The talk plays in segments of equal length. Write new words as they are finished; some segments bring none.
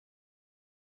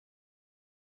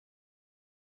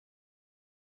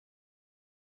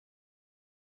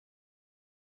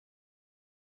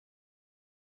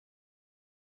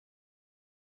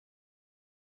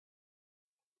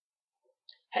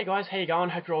Hey guys, how you going?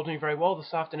 Hope you're all doing very well.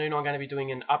 This afternoon I'm going to be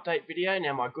doing an update video.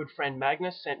 Now my good friend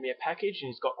Magnus sent me a package and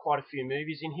he's got quite a few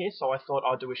movies in here, so I thought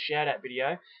I'd do a shout out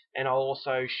video and I'll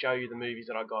also show you the movies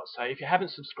that I got. So if you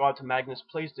haven't subscribed to Magnus,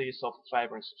 please do yourself a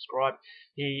favour and subscribe.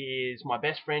 He is my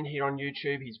best friend here on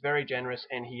YouTube. He's very generous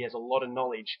and he has a lot of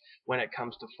knowledge when it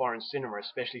comes to foreign cinema,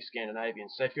 especially Scandinavian.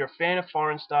 So if you're a fan of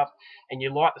foreign stuff and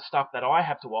you like the stuff that I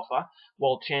have to offer,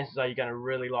 well, chances are you're going to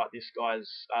really like this guy's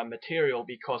material,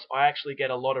 because I actually get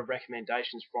a lot of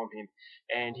recommendations from him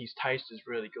and his taste is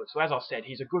really good. So as I said,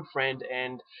 he's a good friend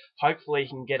and hopefully he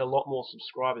can get a lot more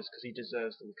subscribers because he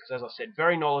deserves them, because as I said,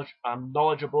 very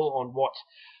knowledgeable on what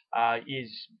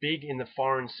is big in the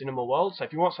foreign cinema world. So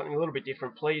if you want something a little bit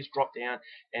different, please drop down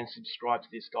and subscribe to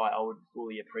this guy. I would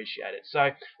fully appreciate it. So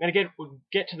I'm going to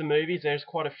get to the movies. There's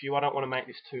quite a few. I don't want to make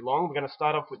this too long. We're going to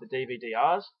start off with the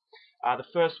DVD-Rs. The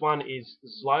first one is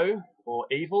Zlo, or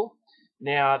Evil.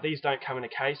 Now, these don't come in a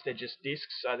case, they're just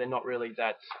discs, so they're not really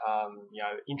that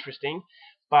interesting.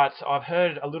 But I've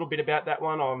heard a little bit about that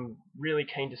one. I'm really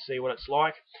keen to see what it's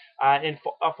like. And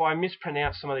if I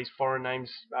mispronounce some of these foreign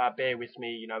names, bear with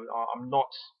me. I'm not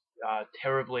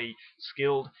terribly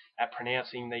skilled at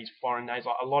pronouncing these foreign names.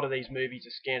 Like, a lot of these movies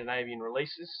are Scandinavian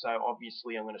releases, so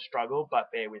obviously I'm going to struggle,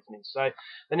 but bear with me. So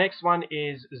the next one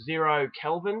is Zero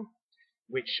Kelvin,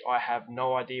 which I have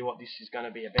no idea what this is going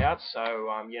to be about, so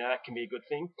that can be a good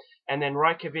thing. And then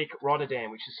Reykjavik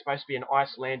Rotterdam, which is supposed to be an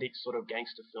Icelandic sort of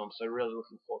gangster film, so really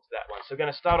looking forward to that one. So we're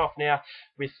going to start off now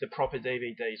with the proper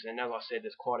DVDs, and as I said,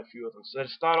 there's quite a few of them. So to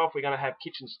start off, we're going to have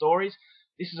Kitchen Stories.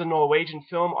 This is a Norwegian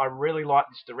film. I really like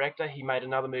this director. He made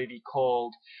another movie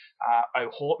called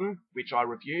O'Horton, which I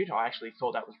reviewed. I actually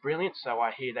thought that was brilliant, so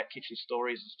I hear that Kitchen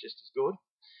Stories is just as good.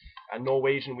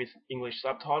 Norwegian with English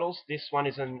subtitles. This one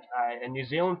is a New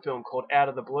Zealand film called Out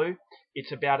of the Blue.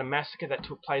 It's about a massacre that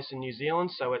took place in New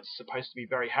Zealand, so it's supposed to be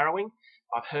very harrowing.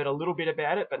 I've heard a little bit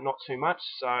about it, but not too much,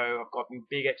 so I've got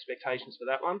big expectations for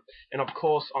that one. And of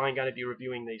course, I'm going to be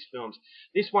reviewing these films.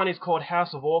 This one is called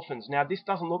House of Orphans. Now, this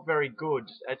doesn't look very good.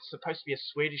 It's supposed to be a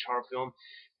Swedish horror film,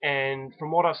 and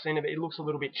from what I've seen of it, it looks a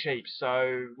little bit cheap.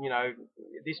 So,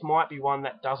 this might be one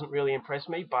that doesn't really impress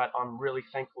me, but I'm really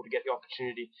thankful to get the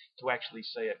opportunity to actually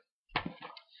see it.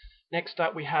 Next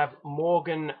up, we have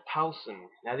Morgan Paulson.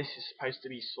 Now, this is supposed to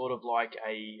be sort of like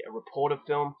a reporter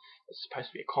film. It's supposed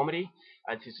to be a comedy.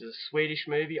 This is a Swedish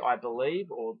movie, I believe,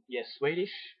 or yes,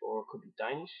 Swedish, or it could be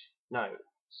Danish. No,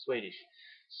 Swedish.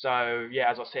 So,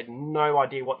 yeah, as I said, no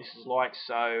idea what this is like.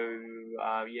 So,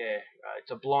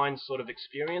 it's a blind sort of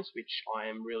experience, which I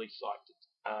am really psyched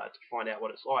to find out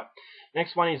what it's like.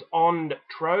 Next one is On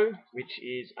Tro, which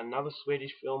is another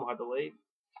Swedish film, I believe.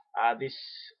 This,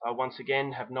 once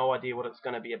again, have no idea what it's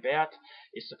going to be about.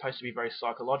 It's supposed to be very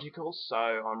psychological, so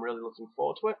I'm really looking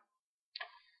forward to it.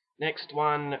 Next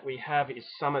one we have is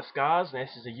Summer Scars. Now,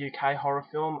 this is a UK horror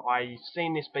film. I've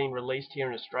seen this being released here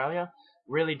in Australia.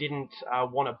 Really didn't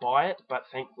want to buy it, but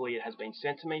thankfully it has been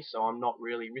sent to me, so I'm not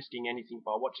really risking anything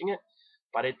by watching it.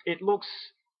 But it looks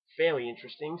fairly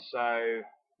interesting, so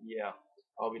yeah,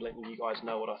 I'll be letting you guys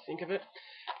know what I think of it.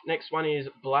 Next one is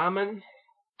Blamen.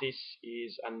 This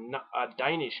is a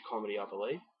Danish comedy, I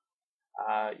believe.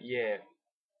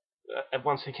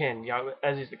 Once again,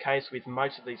 as is the case with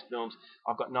most of these films,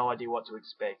 I've got no idea what to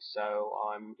expect, so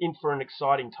I'm in for an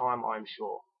exciting time, I'm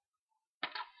sure.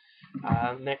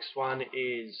 Next one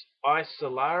is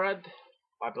Isolarad.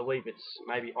 I believe it's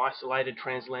maybe Isolated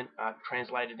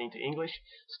translated into English.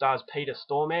 Stars Peter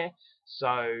Stormare.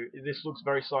 So this looks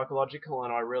very psychological,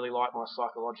 and I really like my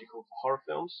psychological horror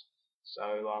films. So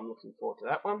I'm looking forward to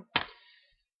that one.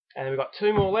 And then we've got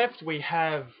two more left. We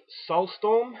have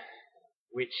Soulstorm,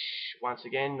 which, once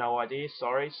again, no idea,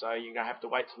 sorry. So you're going to have to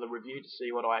wait till the review to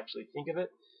see what I actually think of it.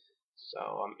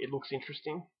 So it looks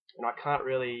interesting. And I can't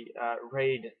really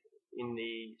read in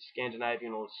the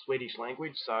Scandinavian or Swedish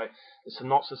language, so the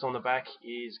synopsis on the back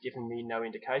is giving me no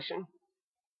indication.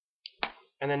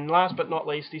 And then last but not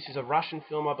least, this is a Russian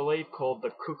film, I believe, called The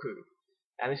Cuckoo.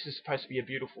 And this is supposed to be a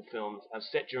beautiful film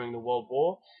set during the World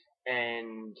War.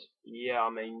 And yeah, I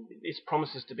mean, this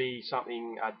promises to be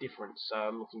something different, so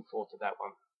I'm looking forward to that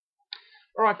one.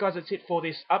 Alright guys, that's it for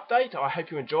this update. I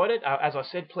hope you enjoyed it. As I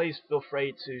said, please feel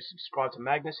free to subscribe to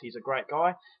Magnus. He's a great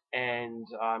guy. And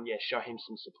show him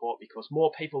some support, because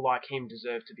more people like him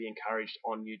deserve to be encouraged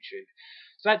on YouTube.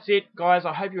 So that's it, guys.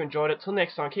 I hope you enjoyed it. Till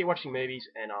next time, keep watching movies,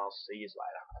 and I'll see you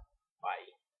later.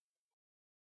 Bye.